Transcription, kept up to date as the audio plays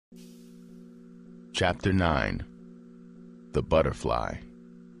Chapter 9. The Butterfly.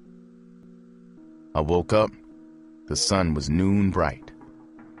 I woke up. The sun was noon bright.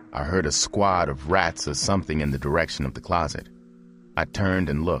 I heard a squad of rats or something in the direction of the closet. I turned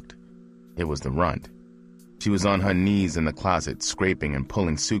and looked. It was the runt. She was on her knees in the closet, scraping and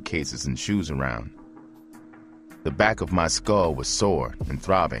pulling suitcases and shoes around. The back of my skull was sore and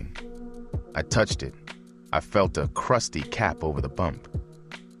throbbing. I touched it. I felt a crusty cap over the bump.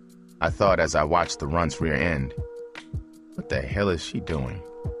 I thought as I watched the runt's rear end, what the hell is she doing?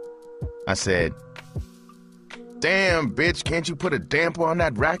 I said, "Damn, bitch, can't you put a damper on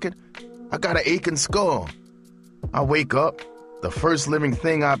that racket? I got an aching skull." I wake up. The first living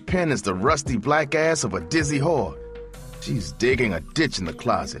thing I pin is the rusty black ass of a dizzy whore. She's digging a ditch in the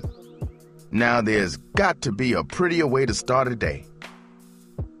closet. Now there's got to be a prettier way to start a day.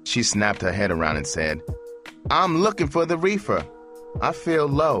 She snapped her head around and said, "I'm looking for the reefer. I feel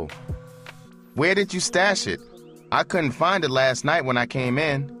low." "Where did you stash it? I couldn't find it last night when I came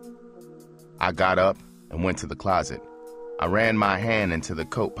in." I got up and went to the closet. I ran my hand into the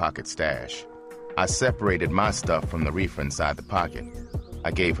coat pocket stash. I separated my stuff from the reefer inside the pocket.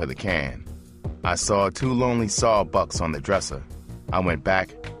 I gave her the can. I saw 2 lonely sawbucks on the dresser. I went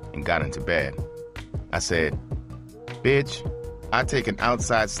back and got into bed. I said, "Bitch, I take an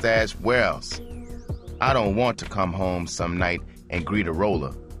outside stash where else? I don't want to come home some night and greet a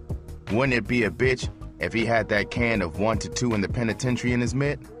roller. Wouldn't it be a bitch if he had that can of 1 to 2 in the penitentiary in his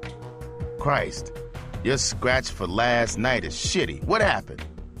mitt? Christ, your scratch for last night is shitty. What happened?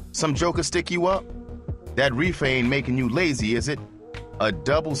 Some joker stick you up? That reefer ain't making you lazy, is it? A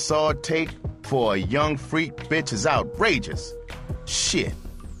double saw take for a young freak bitch is outrageous. Shit.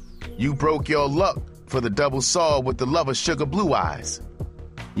 You broke your luck for the double saw with the lover sugar blue eyes.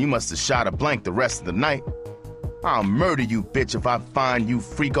 You must have shot a blank the rest of the night. I'll murder you, bitch, if I find you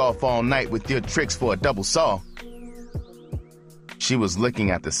freak off all night with your tricks for a double saw." She was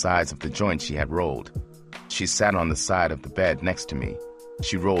looking at the sides of the joint she had rolled. She sat on the side of the bed next to me.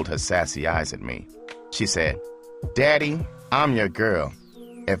 She rolled her sassy eyes at me. She said, "Daddy, I'm your girl.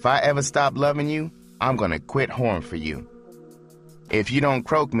 If I ever stop loving you, I'm gonna quit whoring for you. If you don't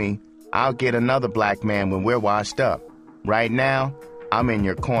croak me, I'll get another black man when we're washed up. Right now, I'm in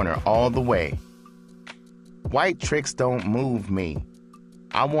your corner all the way. White tricks don't move me.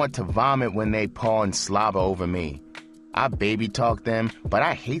 I want to vomit when they paw and slobber over me. I baby talk them, but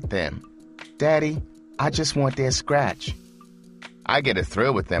I hate them. Daddy, I just want their scratch." I get a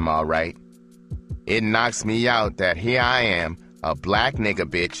thrill with them, all right. It knocks me out that here I am, a black nigga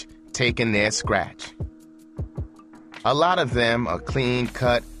bitch, taking their scratch. A lot of them are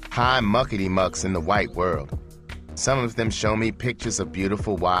clean-cut, high muckety-mucks in the white world. Some of them show me pictures of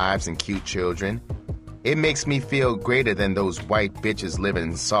beautiful wives and cute children. It makes me feel greater than those white bitches living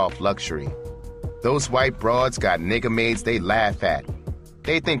in soft luxury. Those white broads got nigga maids they laugh at.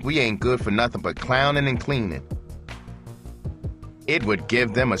 They think we ain't good for nothing but clowning and cleaning. It would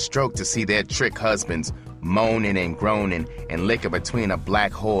give them a stroke to see their trick husbands moaning and groaning and licking between a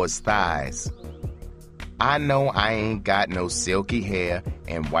black whore's thighs. I know I ain't got no silky hair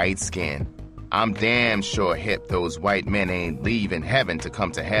and white skin. I'm damn sure hip those white men ain't leaving heaven to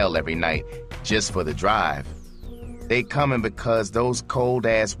come to hell every night just for the drive. They coming because those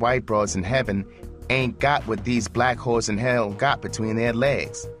cold-ass white broads in heaven ain't got what these black whores in hell got between their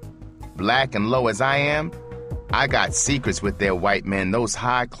legs. Black and low as I am, I got secrets with their white men those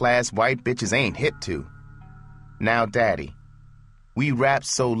high-class white bitches ain't hip to. Now, Daddy, we rap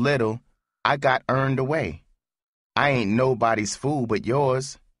so little, I got earned away. I ain't nobody's fool but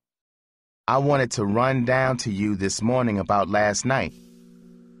yours. I wanted to run down to you this morning about last night.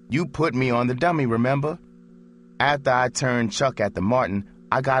 You put me on the dummy, remember? After I turned Chuck at the Martin,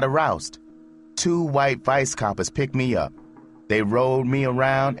 I got aroused. 2 white vice coppers picked me up. They rolled me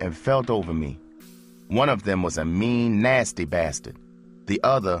around and felt over me. One of them was a mean, nasty bastard. The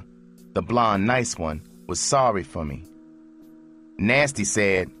other, the blonde, nice one, was sorry for me. Nasty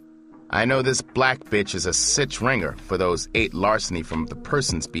said, "I know this black bitch is a sitch ringer for those 8 larceny from the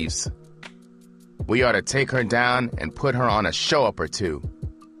Persons beefs. We ought to take her down and put her on a show-up or 2.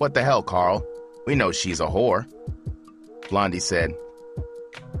 What the hell, Carl? We know she's a whore." Blondie said,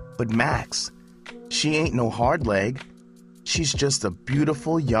 "But Max, she ain't no hard leg. She's just a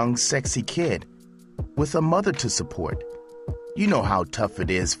beautiful, young, sexy kid with a mother to support. You know how tough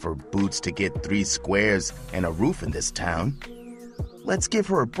it is for Boots to get 3 squares and a roof in this town. Let's give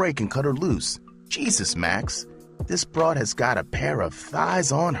her a break and cut her loose. Jesus, Max, this broad has got a pair of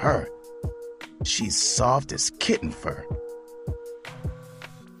thighs on her. She's soft as kitten fur."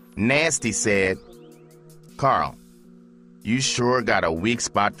 Nasty said, "Carl, you sure got a weak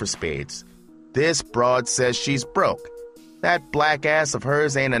spot for spades. This broad says she's broke. That black ass of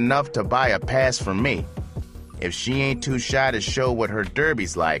hers ain't enough to buy a pass from me. If she ain't too shy to show what her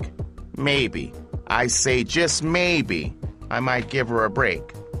derby's like, maybe, I say just maybe, I might give her a break.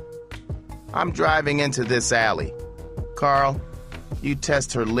 I'm driving into this alley. Carl, you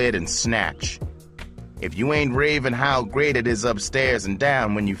test her lid and snatch. If you ain't raving how great it is upstairs and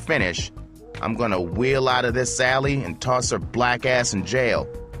down when you finish, I'm gonna wheel out of this alley and toss her black ass in jail.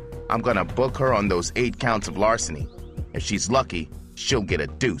 I'm gonna book her on those 8 counts of larceny. If she's lucky, she'll get a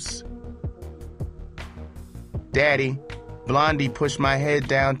deuce. Daddy, Blondie pushed my head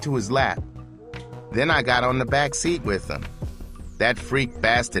down to his lap. Then I got on the back seat with him. That freak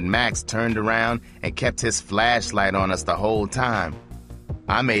bastard Max turned around and kept his flashlight on us the whole time.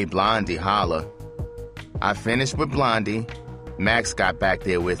 I made Blondie holler. I finished with Blondie. Max got back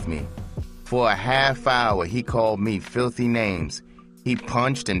there with me. For a half hour, he called me filthy names. He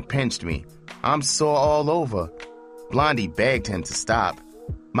punched and pinched me. I'm sore all over. Blondie begged him to stop.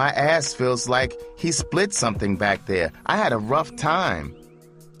 My ass feels like he split something back there. I had a rough time.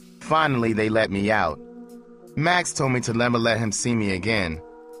 Finally, they let me out. Max told me to never let him see me again.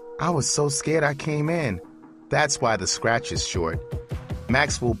 I was so scared I came in. That's why the scratch is short.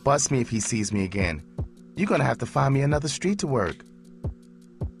 Max will bust me if he sees me again. You're gonna have to find me another street to work.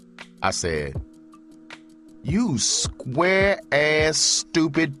 I said, you square-ass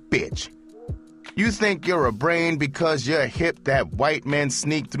stupid bitch. You think you're a brain because you're hip that white men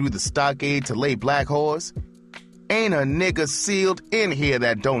sneak through the stockade to lay black whores? Ain't a nigga sealed in here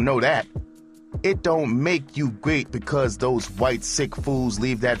that don't know that. It don't make you great because those white sick fools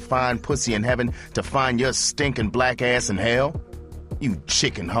leave that fine pussy in heaven to find your stinking black ass in hell. You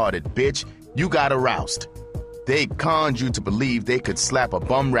chicken-hearted bitch, you got aroused. They conned you to believe they could slap a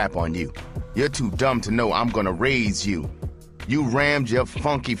bum rap on you. You're too dumb to know I'm gonna raise you. You rammed your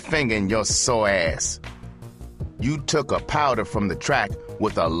funky finger in your sore ass. You took a powder from the track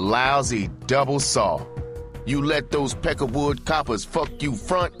with a lousy double saw. You let those peckerwood coppers fuck you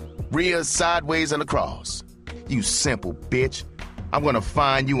front, rear, sideways, and across. You simple bitch. I'm gonna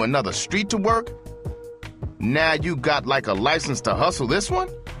find you another street to work? Now you got like a license to hustle this one?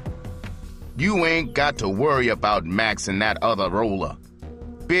 You ain't got to worry about Max and that other roller.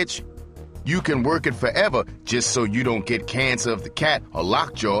 Bitch, you can work it forever just so you don't get cancer of the cat or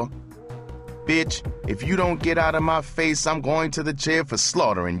lockjaw. Bitch, if you don't get out of my face, I'm going to the jail for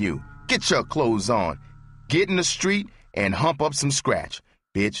slaughtering you. Get your clothes on. Get in the street and hump up some scratch.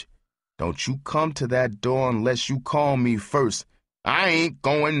 Bitch, don't you come to that door unless you call me first. I ain't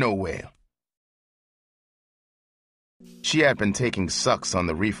going nowhere. She had been taking sucks on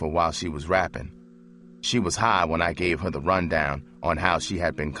the reefer while she was rapping. She was high when I gave her the rundown on how she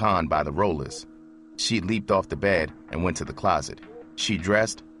had been conned by the rollers. She leaped off the bed and went to the closet. She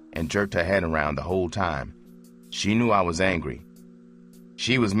dressed and jerked her head around the whole time. She knew I was angry.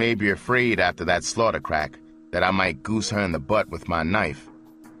 She was maybe afraid after that slaughter crack that I might goose her in the butt with my knife.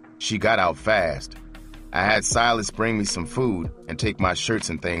 She got out fast. I had Silas bring me some food and take my shirts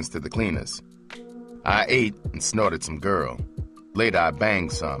and things to the cleaners. I ate and snorted some girl. Later I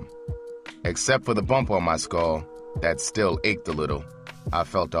banged some. Except for the bump on my skull, that still ached a little, I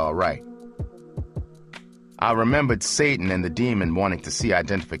felt all right. I remembered Satan and the demon wanting to see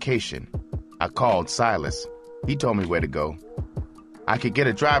identification. I called Silas. He told me where to go. I could get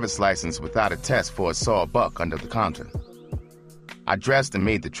a driver's license without a test for a saw buck under the counter. I dressed and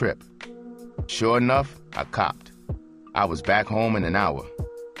made the trip. Sure enough, I copped. I was back home in an hour.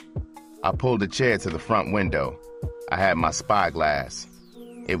 I pulled a chair to the front window. I had my spyglass.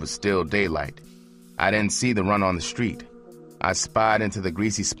 It was still daylight. I didn't see the runt on the street. I spied into the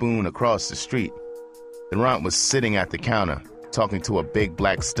greasy spoon across the street. The runt was sitting at the counter, talking to a big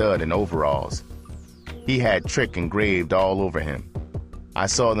black stud in overalls. He had trick engraved all over him. I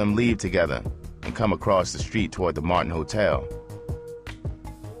saw them leave together and come across the street toward the Martin Hotel.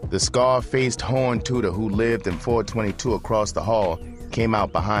 The scar-faced horn tooter who lived in 422 across the hall came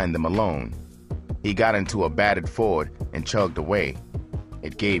out behind them alone. He got into a battered Ford and chugged away.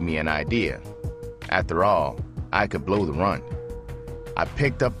 It gave me an idea. After all, I could blow the runt. I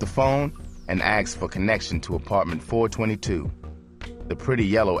picked up the phone and asked for connection to apartment 422. The pretty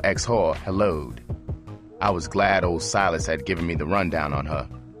yellow ex-whore helloed. I was glad old Silas had given me the rundown on her.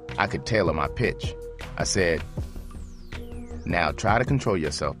 I could tailor my pitch. I said, "Now try to control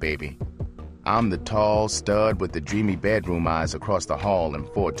yourself, baby. I'm the tall stud with the dreamy bedroom eyes across the hall in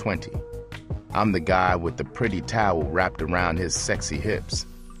 420. I'm the guy with the pretty towel wrapped around his sexy hips.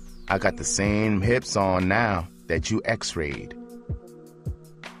 I got the same hips on now that you x-rayed.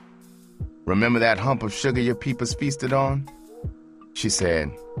 Remember that hump of sugar your peepers feasted on?" She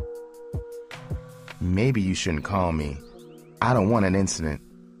said, Maybe you shouldn't call me. I don't want an incident.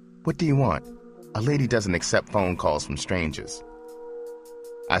 What do you want? A lady doesn't accept phone calls from strangers.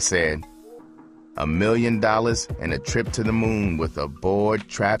 I said, $1 million and a trip to the moon with a bored,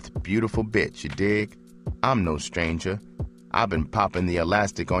 trapped, beautiful bitch, you dig? I'm no stranger. I've been popping the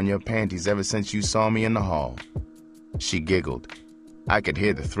elastic on your panties ever since you saw me in the hall. She giggled. I could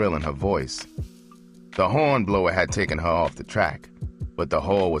hear the thrill in her voice. The hornblower had taken her off the track, but the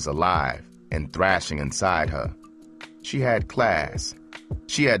whore was alive and thrashing inside her. She had class.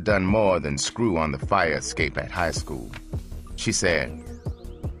 She had done more than screw on the fire escape at high school. She said,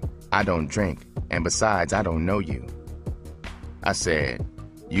 I don't drink, and besides, I don't know you. I said,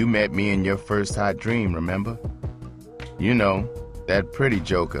 you met me in your first hot dream, remember? You know, that pretty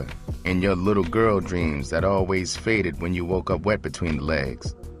joker in your little girl dreams that always faded when you woke up wet between the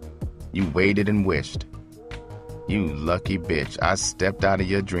legs. You waited and wished. You lucky bitch, I stepped out of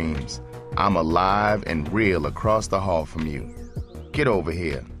your dreams. I'm alive and real across the hall from you. Get over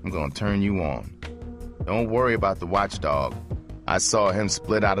here, I'm gonna turn you on. Don't worry about the watchdog. I saw him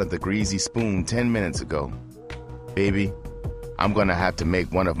split out of the greasy spoon 10 minutes ago. Baby, I'm gonna have to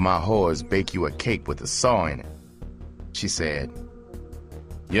make one of my whores bake you a cake with a saw in it. She said,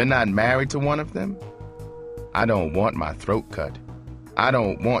 you're not married to one of them? I don't want my throat cut. I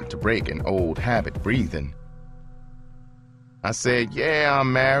don't want to break an old habit breathing. I said, yeah,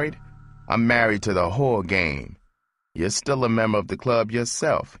 I'm married. I'm married to the whore game. You're still a member of the club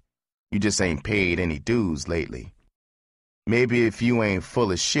yourself. You just ain't paid any dues lately. Maybe if you ain't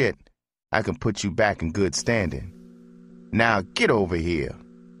full of shit, I can put you back in good standing. Now get over here.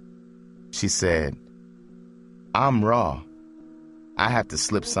 She said, I'm raw. I have to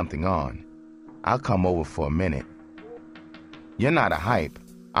slip something on. I'll come over for a minute. You're not a hype.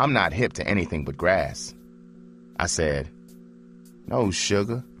 I'm not hip to anything but grass. I said, no,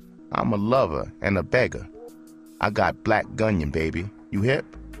 sugar. I'm a lover and a beggar. I got black gunyon, baby. You hip?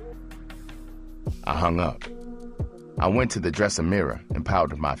 I hung up. I went to the dresser mirror and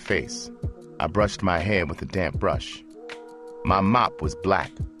powdered my face. I brushed my hair with a damp brush. My mop was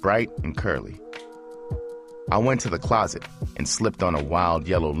black, bright, and curly. I went to the closet and slipped on a wild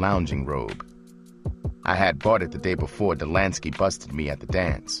yellow lounging robe. I had bought it the day before Delansky busted me at the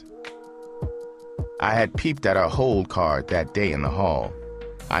dance. I had peeped at her hold card that day in the hall.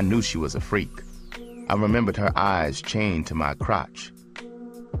 I knew she was a freak. I remembered her eyes chained to my crotch.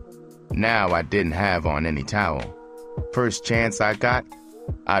 Now I didn't have on any towel. First chance I got,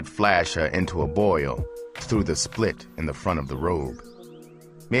 I'd flash her into a boil through the split in the front of the robe.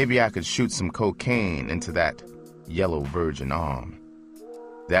 Maybe I could shoot some cocaine into that yellow virgin arm.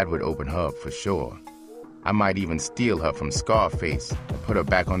 That would open her up for sure. I might even steal her from Scarface and put her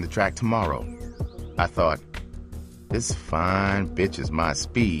back on the track tomorrow. I thought, this fine bitch is my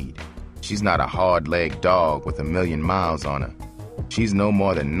speed. She's not a hard-legged dog with 1,000,000 miles on her. She's no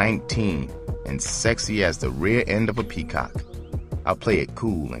more than 19 and sexy as the rear end of a peacock. I'll play it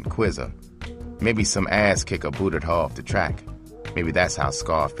cool and quiz her. Maybe some ass kicker booted her off the track. Maybe that's how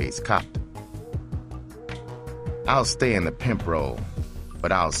Scarface copped. I'll stay in the pimp role,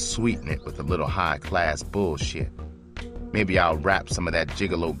 but I'll sweeten it with a little high-class bullshit. Maybe I'll rap some of that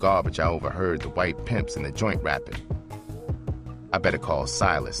gigolo garbage I overheard the white pimps in the joint rapping. I better call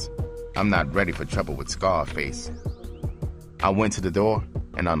Silas. I'm not ready for trouble with Scarface. I went to the door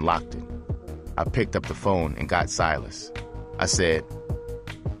and unlocked it. I picked up the phone and got Silas. I said,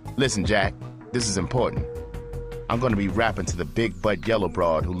 listen, Jack, this is important. I'm going to be rapping to the big butt yellow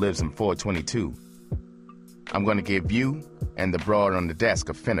broad who lives in 422. I'm going to give you and the broad on the desk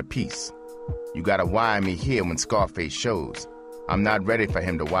a fin apiece. You got to wire me here when Scarface shows. I'm not ready for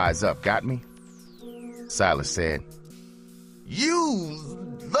him to wise up, got me? Silas said, you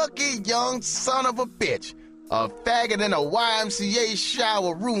lucky young son of a bitch. A faggot in a YMCA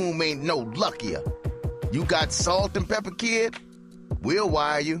shower room ain't no luckier. You got salt and pepper, kid? We'll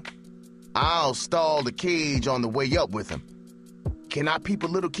wire you. I'll stall the cage on the way up with him. Can I peep a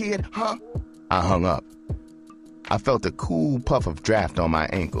little kid, huh? I hung up. I felt a cool puff of draft on my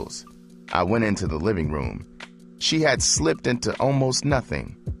ankles. I went into the living room. She had slipped into almost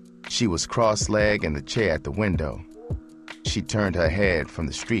nothing. She was cross-legged in the chair at the window. She turned her head from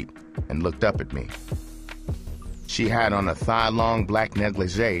the street and looked up at me. She had on a thigh-long black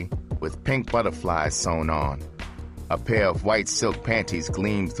negligee with pink butterflies sewn on. A pair of white silk panties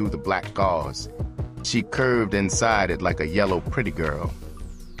gleamed through the black gauze. She curved inside it like a yellow pretty girl.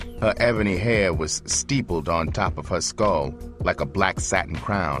 Her ebony hair was steepled on top of her skull like a black satin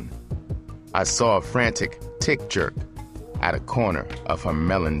crown. I saw a frantic tick jerk at a corner of her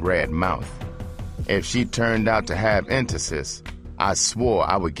melon-red mouth. If she turned out to have entasis, I swore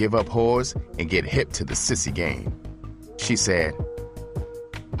I would give up whores and get hip to the sissy game. She said,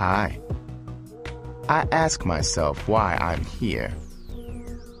 "Hi." I ask myself why I'm here.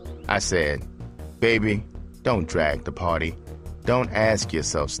 I said, "Baby, don't drag the party. Don't ask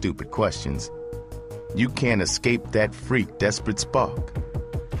yourself stupid questions. You can't escape that freak desperate spark.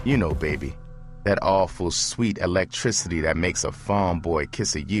 You know, baby, that awful sweet electricity that makes a farm boy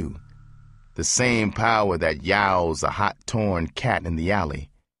kiss a you. The same power that yowls a hot torn cat in the alley.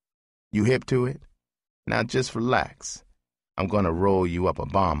 You hip to it? Now just relax. I'm gonna roll you up a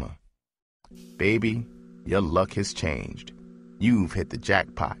bomber. Baby, your luck has changed. You've hit the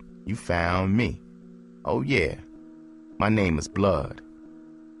jackpot. You found me. Oh yeah, my name is Blood."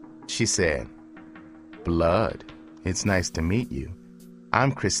 She said, "Blood, it's nice to meet you.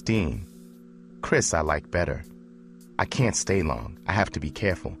 I'm Christine. Chris I like better. I can't stay long. I have to be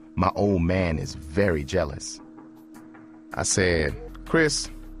careful. My old man is very jealous." I said, "Chris,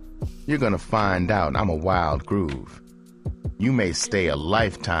 you're gonna find out I'm a wild groove. You may stay a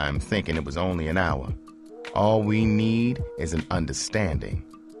lifetime thinking it was only an hour. All we need is an understanding.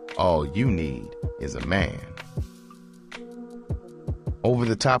 All you need is a man." Over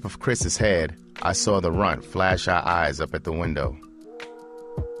the top of Chris's head, I saw the runt flash our eyes up at the window.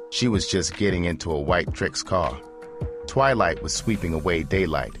 She was just getting into a white Trix car. Twilight was sweeping away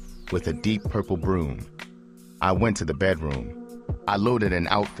daylight with a deep purple broom. I went to the bedroom. I loaded an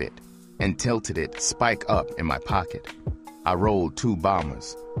outfit and tilted it spike up in my pocket. I rolled 2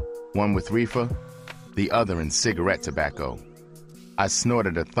 bombers, one with reefer, the other in cigarette tobacco. I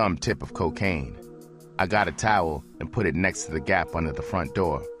snorted a thumb tip of cocaine. I got a towel and put it next to the gap under the front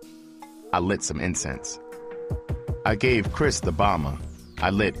door. I lit some incense. I gave Chris the bomber.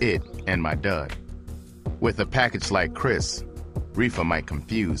 I lit it and my dud. With a package like Chris, reefer might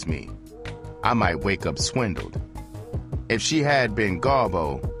confuse me. I might wake up swindled. If she had been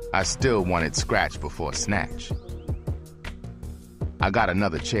Garbo, I still wanted scratch before snatch. I got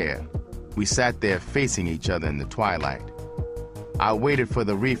another chair. We sat there facing each other in the twilight. I waited for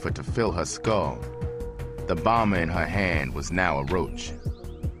the reefer to fill her skull. The bomber in her hand was now a roach.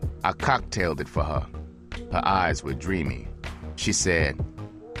 I cocktailed it for her. Her eyes were dreamy. She said,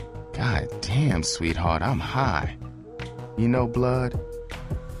 "God damn, sweetheart, I'm high. You know, Blood,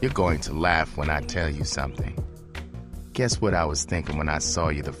 you're going to laugh when I tell you something. Guess what I was thinking when I saw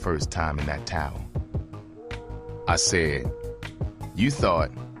you the first time in that towel?" I said, "You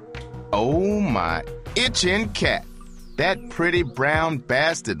thought, oh my itching cat, that pretty brown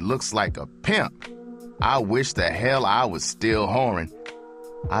bastard looks like a pimp. I wish the hell I was still whoring.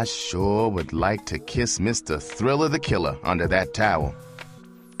 I sure would like to kiss Mr. Thriller the Killer under that towel.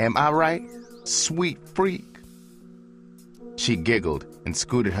 Am I right, sweet freak?" She giggled and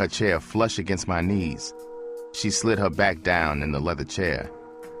scooted her chair flush against my knees. She slid her back down in the leather chair.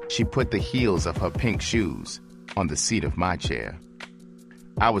 She put the heels of her pink shoes on the seat of my chair.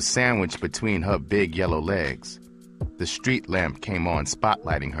 I was sandwiched between her big yellow legs. The street lamp came on,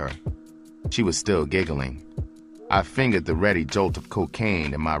 spotlighting her. She was still giggling. I fingered the ready jolt of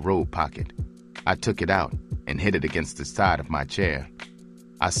cocaine in my robe pocket. I took it out and hit it against the side of my chair.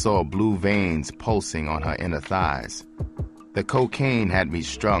 I saw blue veins pulsing on her inner thighs. The cocaine had me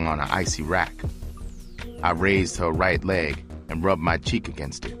strung on an icy rack. I raised her right leg and rubbed my cheek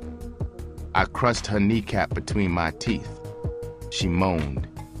against it. I crushed her kneecap between my teeth. She moaned.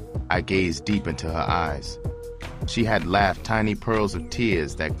 I gazed deep into her eyes. She had laughed tiny pearls of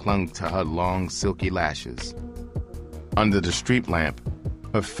tears that clung to her long, silky lashes. Under the street lamp,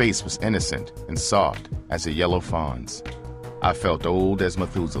 her face was innocent and soft as a yellow fawn's. I felt old as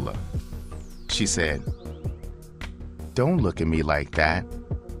Methuselah. She said, "Don't look at me like that.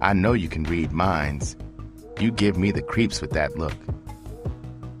 I know you can read minds. You give me the creeps with that look.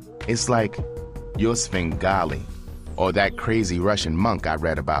 It's like you're Svengali, or that crazy Russian monk I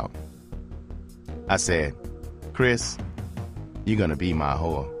read about." I said, "Chris, you're gonna be my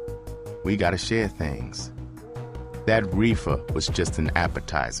whore. We gotta share things." That reefer was just an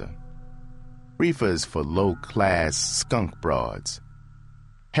appetizer. Reefer is for low-class skunk broads.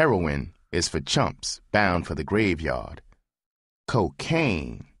 Heroin is for chumps bound for the graveyard.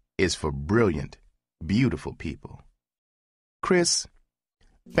 Cocaine is for brilliant, beautiful people. Chris,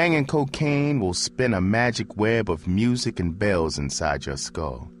 banging cocaine will spin a magic web of music and bells inside your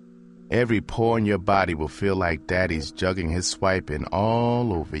skull. Every pore in your body will feel like Daddy's jugging his swiping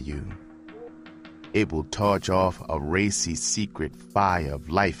all over you. It will torch off a racy secret fire of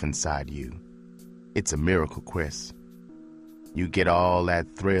life inside you. It's a miracle, Chris. You get all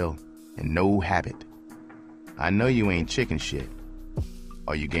that thrill and no habit. I know you ain't chicken shit.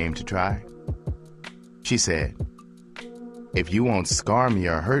 Are you game to try? She said, If you won't scar me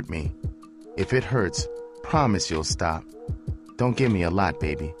or hurt me, if it hurts, promise you'll stop. Don't give me a lot,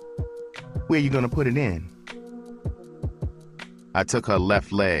 baby. Where you gonna put it in? I took her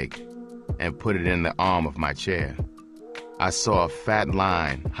left leg and put it in the arm of my chair. I saw a fat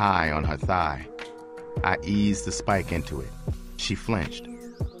line high on her thigh. I eased the spike into it. She flinched.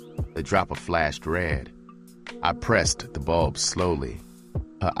 The dropper flashed red. I pressed the bulb slowly.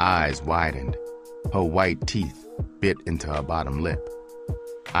 Her eyes widened. Her white teeth bit into her bottom lip.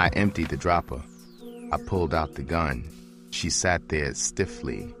 I emptied the dropper. I pulled out the gun. She sat there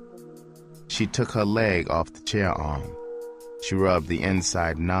stiffly. She took her leg off the chair arm. She rubbed the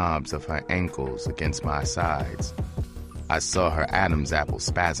inside knobs of her ankles against my sides. I saw her Adam's apple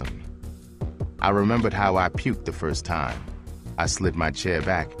spasm. I remembered how I puked the first time. I slid my chair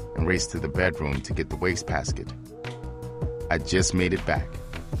back and raced to the bedroom to get the wastebasket. I just made it back.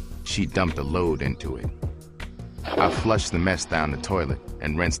 She dumped a load into it. I flushed the mess down the toilet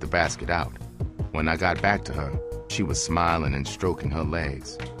and rinsed the basket out. When I got back to her, she was smiling and stroking her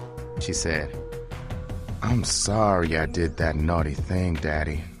legs. She said, "I'm sorry I did that naughty thing,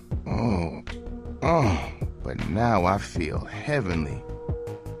 Daddy. But now I feel heavenly.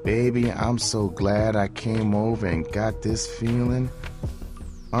 Baby, I'm so glad I came over and got this feeling.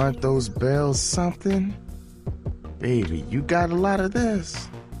 Aren't those bells something? Baby, you got a lot of this.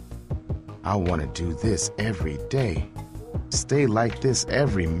 I want to do this every day. Stay like this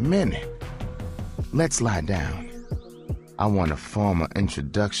every minute. Let's lie down. I want to form an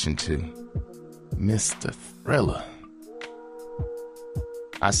introduction to Mr. Thriller."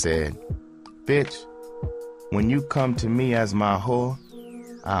 I said, "Bitch, when you come to me as my whore,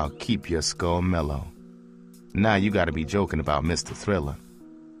 I'll keep your skull mellow. Now you gotta be joking about Mr. Thriller.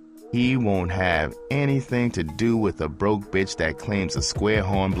 He won't have anything to do with a broke bitch that claims a square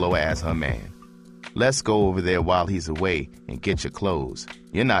horn blower as her man. Let's go over there while he's away and get your clothes.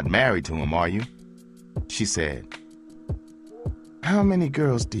 You're not married to him, are you?" She said, "How many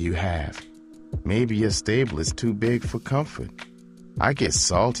girls do you have? Maybe your stable is too big for comfort. I get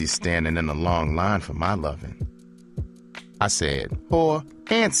salty standing in a long line for my loving." I said, "Whore,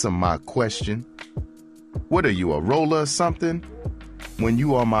 answer my question. What are you, a roller or something? When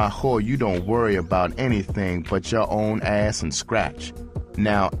you are my whore, you don't worry about anything but your own ass and scratch.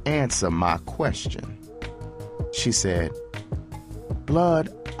 Now answer my question." She said, "Blood,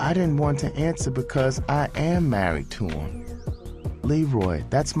 I didn't want to answer because I am married to him. Leroy,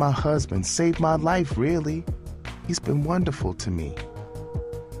 that's my husband, saved my life, really. He's been wonderful to me.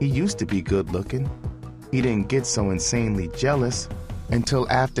 He used to be good looking. He didn't get so insanely jealous until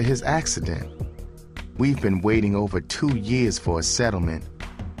after his accident. We've been waiting over 2 years for a settlement.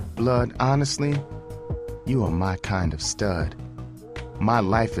 Blood, honestly, you are my kind of stud. My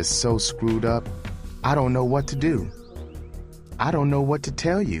life is so screwed up, I don't know what to do. I don't know what to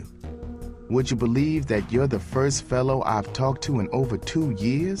tell you. Would you believe that you're the first fellow I've talked to in over 2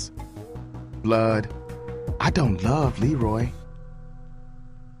 years? Blood, I don't love Leroy."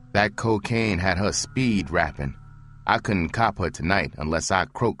 That cocaine had her speed rapping. I couldn't cop her tonight unless I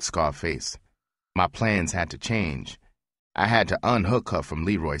croaked Scarface. My plans had to change. I had to unhook her from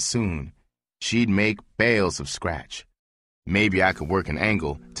Leroy soon. She'd make bales of scratch. Maybe I could work an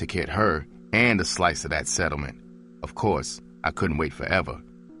angle to get her and a slice of that settlement. Of course, I couldn't wait forever.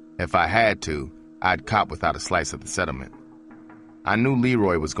 If I had to, I'd cop without a slice of the settlement. I knew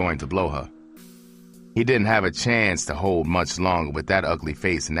Leroy was going to blow her. He didn't have a chance to hold much longer with that ugly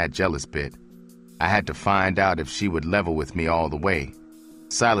face and that jealous bit. I had to find out if she would level with me all the way.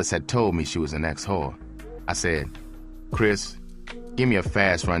 Silas had told me she was an ex-whore. I said, "Chris, give me a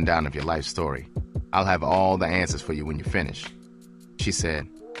fast rundown of your life story. I'll have all the answers for you when you finish." She said,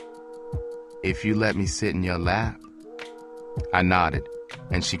 "If you let me sit in your lap." I nodded,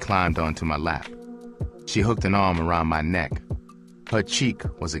 and she climbed onto my lap. She hooked an arm around my neck. Her cheek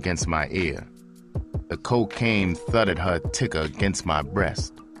was against my ear. The cocaine thudded her ticker against my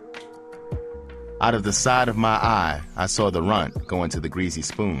breast. Out of the side of my eye, I saw the runt go into the greasy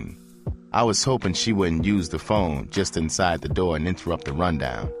spoon. I was hoping she wouldn't use the phone just inside the door and interrupt the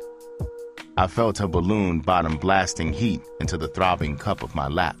rundown. I felt her balloon bottom blasting heat into the throbbing cup of my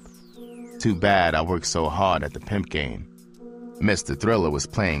lap. Too bad I worked so hard at the pimp game. Mr. Thriller was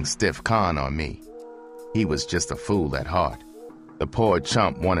playing stiff con on me. He was just a fool at heart. The poor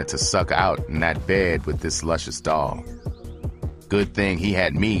chump wanted to suck out in that bed with this luscious doll. Good thing he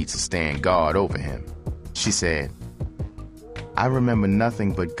had me to stand guard over him. She said, "I remember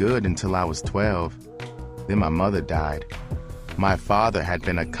nothing but good until I was 12. Then my mother died. My father had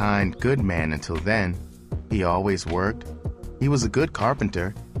been a kind, good man until then. He always worked. He was a good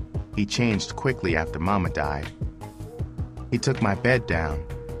carpenter. He changed quickly after Mama died. He took my bed down.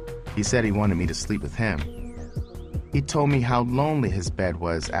 He said he wanted me to sleep with him. He told me how lonely his bed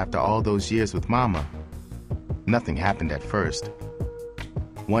was after all those years with Mama. Nothing happened at first.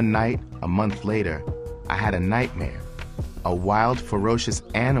 One night, a month later, I had a nightmare. A wild, ferocious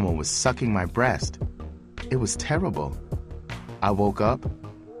animal was sucking my breast. It was terrible. I woke up.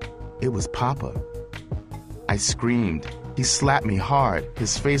 It was Papa. I screamed. He slapped me hard.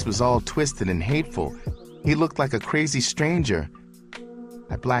 His face was all twisted and hateful. He looked like a crazy stranger.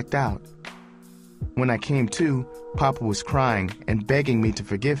 I blacked out. When I came to, Papa was crying and begging me to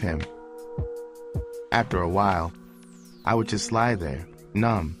forgive him. After a while, I would just lie there,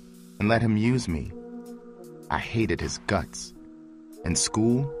 numb, and let him use me. I hated his guts. In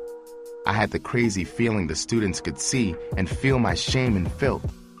school, I had the crazy feeling the students could see and feel my shame and filth.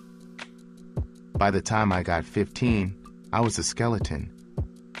 By the time I got 15, I was a skeleton.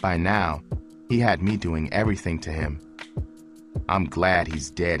 By now, he had me doing everything to him. I'm glad he's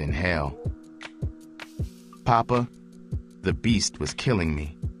dead in hell. Papa, the beast was killing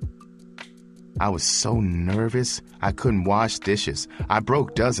me. I was so nervous, I couldn't wash dishes. I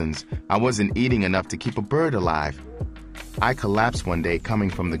broke dozens. I wasn't eating enough to keep a bird alive. I collapsed one day coming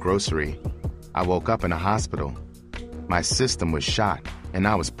from the grocery. I woke up in a hospital. My system was shot, and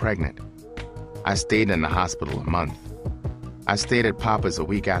I was pregnant. I stayed in the hospital a month. I stayed at Papa's a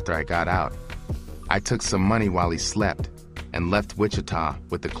week after I got out. I took some money while he slept and left Wichita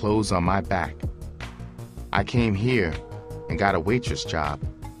with the clothes on my back. I came here and got a waitress job.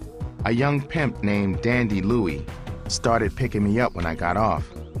 A young pimp named Dandy Louie started picking me up when I got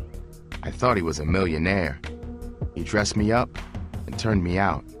off. I thought he was a millionaire. He dressed me up and turned me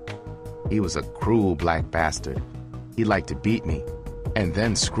out. He was a cruel black bastard. He liked to beat me and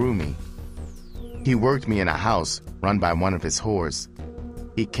then screw me. He worked me in a house run by one of his whores.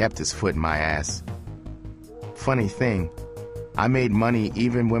 He kept his foot in my ass. Funny thing, I made money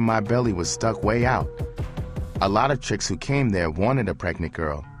even when my belly was stuck way out. A lot of chicks who came there wanted a pregnant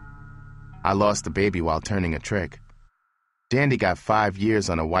girl. I lost the baby while turning a trick. Dandy got 5 years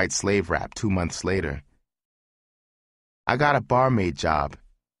on a white slave rap 2 months later. I got a barmaid job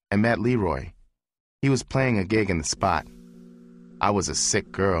and met Leroy. He was playing a gig in the spot. I was a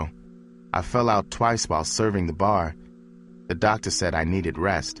sick girl. I fell out twice while serving the bar. The doctor said I needed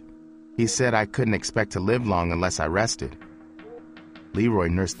rest. He said I couldn't expect to live long unless I rested. Leroy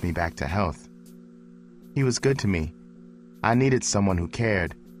nursed me back to health. He was good to me. I needed someone who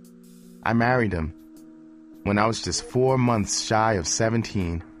cared. I married him. When I was just 4 months shy of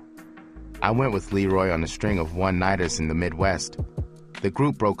 17, I went with Leroy on a string of one-nighters in the Midwest. The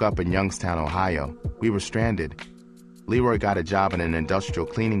group broke up in Youngstown, Ohio. We were stranded. Leroy got a job in an industrial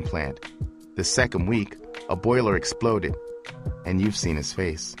cleaning plant. The second week, a boiler exploded, and you've seen his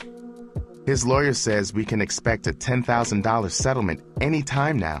face. His lawyer says we can expect a $10,000 settlement any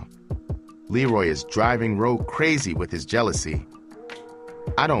time now. Leroy is driving Ro crazy with his jealousy.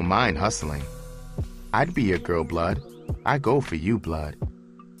 I don't mind hustling. I'd be your girl, blood. I go for you, blood.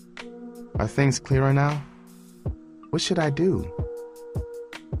 Are things clearer now? What should I do?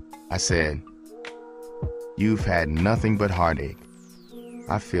 I said, you've had nothing but heartache.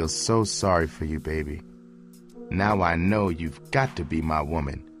 I feel so sorry for you, baby. Now I know you've got to be my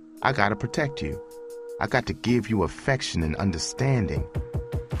woman. I gotta protect you. I got to give you affection and understanding.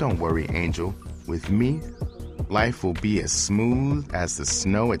 Don't worry, Angel. With me, life will be as smooth as the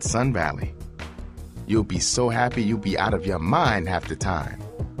snow at Sun Valley. You'll be so happy you'll be out of your mind half the time.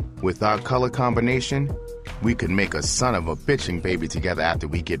 With our color combination, we could make a son of a bitching baby together after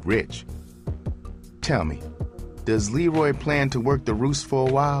we get rich. Tell me, does Leroy plan to work the roost for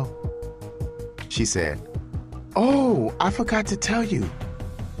a while? She said, oh, I forgot to tell you.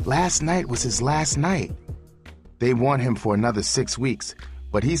 Last night was his last night. They want him for another 6 weeks,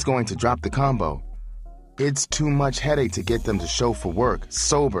 but he's going to drop the combo. It's too much headache to get them to show for work,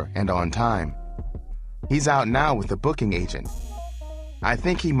 sober and on time. He's out now with a booking agent. I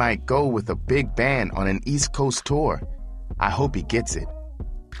think he might go with a big band on an East Coast tour. I hope he gets it.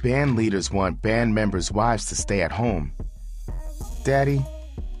 Band leaders want band members' wives to stay at home. Daddy,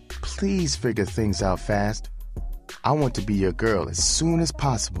 please figure things out fast. I want to be your girl as soon as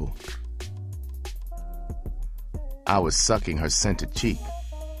possible. I was sucking her scented cheek.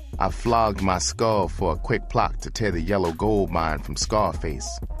 I flogged my skull for a quick plot to tear the yellow gold mine from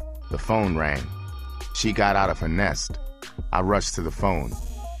Scarface. The phone rang. She got out of her nest. I rushed to the phone.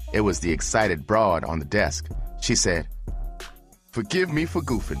 It was the excited broad on the desk. She said, forgive me for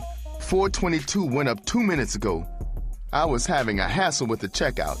goofing. 422 went up 2 minutes ago. I was having a hassle with the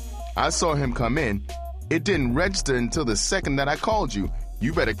checkout. I saw him come in. It didn't register until the second that I called you.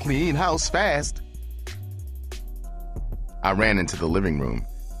 You better clean house fast. I ran into the living room.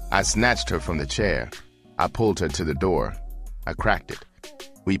 I snatched her from the chair. I pulled her to the door. I cracked it.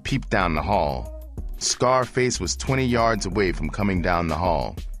 We peeped down the hall. Scarface was 20 yards away from coming down the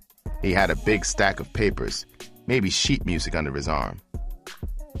hall. He had a big stack of papers, maybe sheet music under his arm.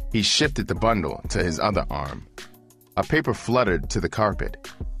 He shifted the bundle to his other arm. A paper fluttered to the carpet.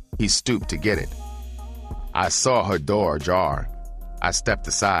 He stooped to get it. I saw her door ajar. I stepped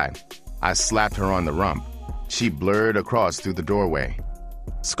aside. I slapped her on the rump. She blurred across through the doorway.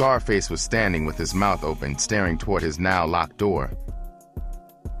 Scarface was standing with his mouth open, staring toward his now locked door.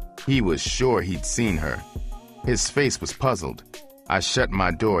 He was sure he'd seen her. His face was puzzled. I shut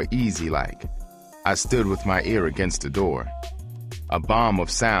my door easy-like. I stood with my ear against the door. A bomb of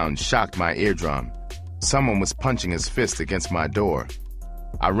sound shocked my eardrum. Someone was punching his fist against my door.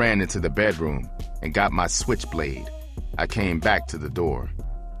 I ran into the bedroom and got my switchblade. I came back to the door.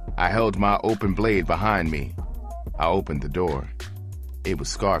 I held my open blade behind me. I opened the door. It was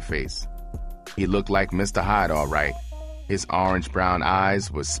Scarface. He looked like Mr. Hyde, all right. His orange-brown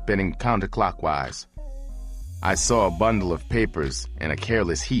eyes were spinning counterclockwise. I saw a bundle of papers in a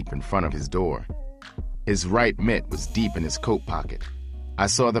careless heap in front of his door. His right mitt was deep in his coat pocket. I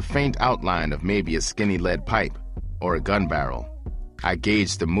saw the faint outline of maybe a skinny lead pipe or a gun barrel. I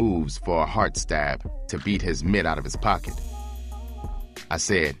gauged the moves for a heart stab to beat his mitt out of his pocket. I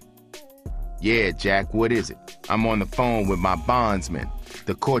said, "Yeah, Jack, what is it? I'm on the phone with my bondsman.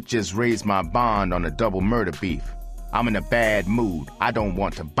 The court just raised my bond on a double murder beef. I'm in a bad mood. I don't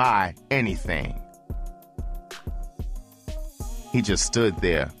want to buy anything." He just stood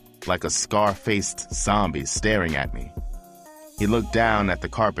there like a scar-faced zombie staring at me. He looked down at the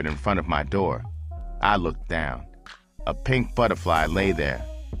carpet in front of my door. I looked down. A pink butterfly lay there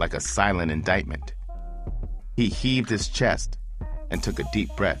like a silent indictment. He heaved his chest and took a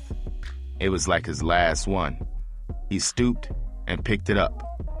deep breath. It was like his last one. He stooped and picked it up.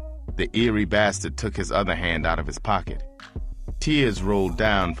 The eerie bastard took his other hand out of his pocket. Tears rolled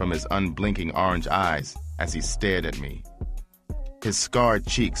down from his unblinking orange eyes as he stared at me. His scarred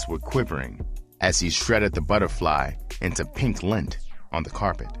cheeks were quivering as he shredded the butterfly into pink lint on the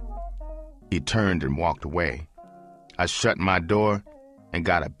carpet. He turned and walked away. I shut my door and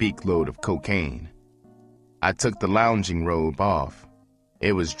got a beak load of cocaine. I took the lounging robe off.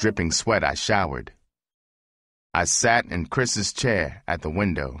 It was dripping sweat. I showered. I sat in Chris's chair at the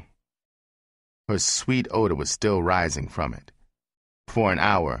window. Her sweet odor was still rising from it. For an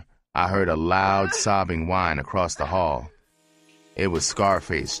hour, I heard a loud sobbing whine across the hall. It was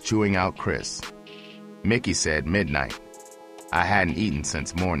Scarface chewing out Chris. Mickey said midnight. I hadn't eaten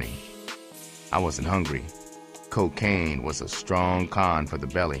since morning. I wasn't hungry. Cocaine was a strong con for the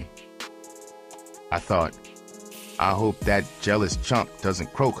belly. I thought, I hope that jealous chump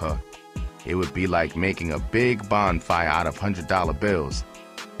doesn't croak her. It would be like making a big bonfire out of $100 bills.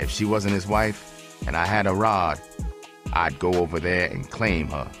 If she wasn't his wife and I had a rod, I'd go over there and claim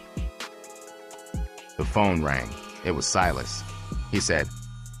her. The phone rang. It was Silas. He said,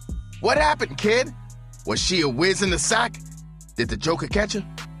 "What happened, kid? Was she a whiz in the sack? Did the Joker catch her?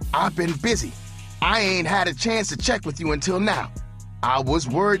 I've been busy. I ain't had a chance to check with you until now. I was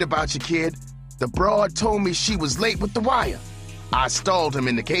worried about you, kid. The broad told me she was late with the wire. I stalled him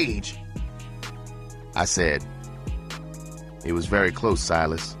in the cage." I said, "It was very close,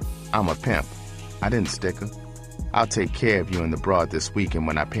 Silas. I'm a pimp. I didn't stick her. I'll take care of you and the broad this weekend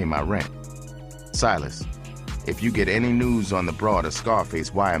when I pay my rent. Silas, if you get any news on the broad or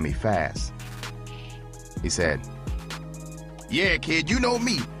Scarface, wire me fast." He said, "Yeah, kid, you know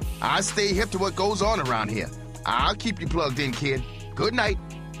me. I stay hip to what goes on around here. I'll keep you plugged in, kid. Good night.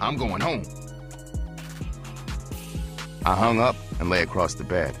 I'm going home." I hung up and lay across the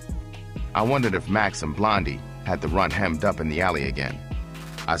bed. I wondered if Max and Blondie had the runt hemmed up in the alley again.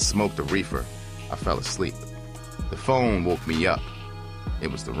 I smoked a reefer. I fell asleep. The phone woke me up.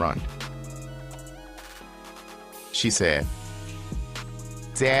 It was the runt. She said,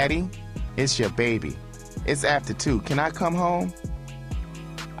 "Daddy, it's your baby. It's after 2. Can I come home?"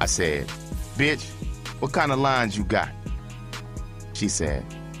 I said, "Bitch, what kind of lines you got?" She said,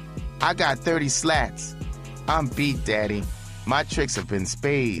 "I got 30 slats. I'm beat, Daddy. My tricks have been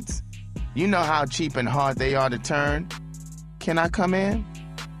spades. You know how cheap and hard they are to turn. Can I come in?"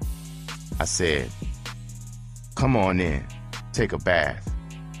 I said, "Come on in. Take a bath.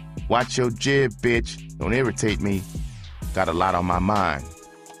 Watch your jib, bitch. Don't irritate me. Got a lot on my mind."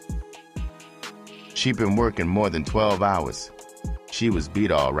 She'd been working more than 12 hours. She was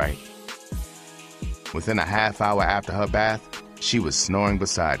beat all right. Within a half hour after her bath, she was snoring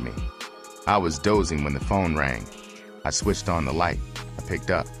beside me. I was dozing when the phone rang. I switched on the light. I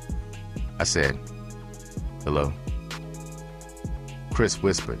picked up. I said, "Hello." Chris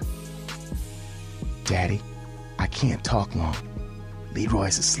whispered, Daddy, I can't talk long.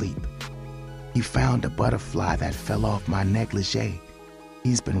 Leroy's asleep. He found a butterfly that fell off my negligee.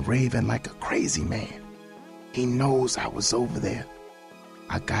 He's been raving like a crazy man. He knows I was over there.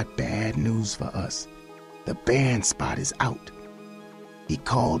 I got bad news for us. The band spot is out. He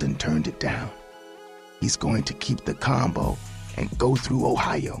called and turned it down. He's going to keep the combo and go through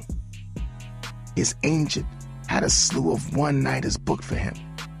Ohio. His agent had a slew of one-nighters booked for him.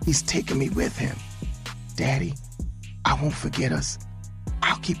 He's taking me with him. Daddy, I won't forget us.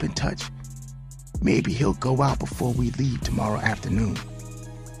 I'll keep in touch. Maybe he'll go out before we leave tomorrow afternoon.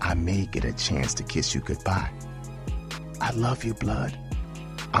 I may get a chance to kiss you goodbye. I love you, blood.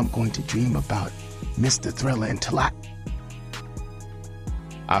 I'm going to dream about Mr. Thriller until I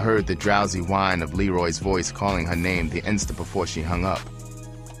heard the drowsy whine of Leroy's voice calling her name the instant before she hung up.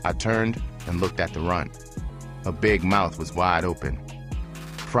 I turned and looked at the runt. Her big mouth was wide open.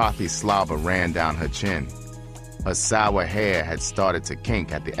 Frothy slobber ran down her chin. Her sour hair had started to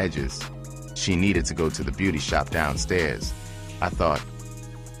kink at the edges. She needed to go to the beauty shop downstairs. I thought,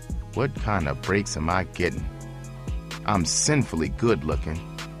 what kind of breaks am I getting? I'm sinfully good looking.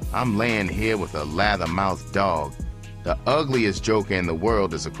 I'm laying here with a lather-mouthed dog. The ugliest joker in the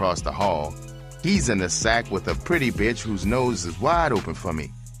world is across the hall. He's in the sack with a pretty bitch whose nose is wide open for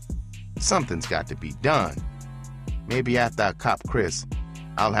me. Something's got to be done. Maybe after I cop Chris,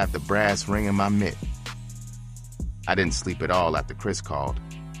 I'll have the brass ring in my mitt. I didn't sleep at all after Chris called.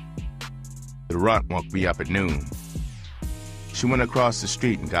 The runt woke me up at noon. She went across the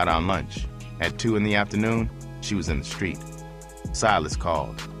street and got on lunch. At 2 in the afternoon, she was in the street. Silas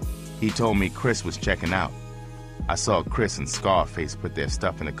called. He told me Chris was checking out. I saw Chris and Scarface put their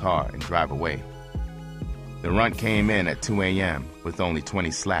stuff in the car and drive away. The runt came in at 2 a.m. with only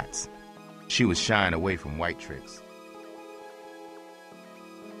 20 slats. She was shying away from white tricks.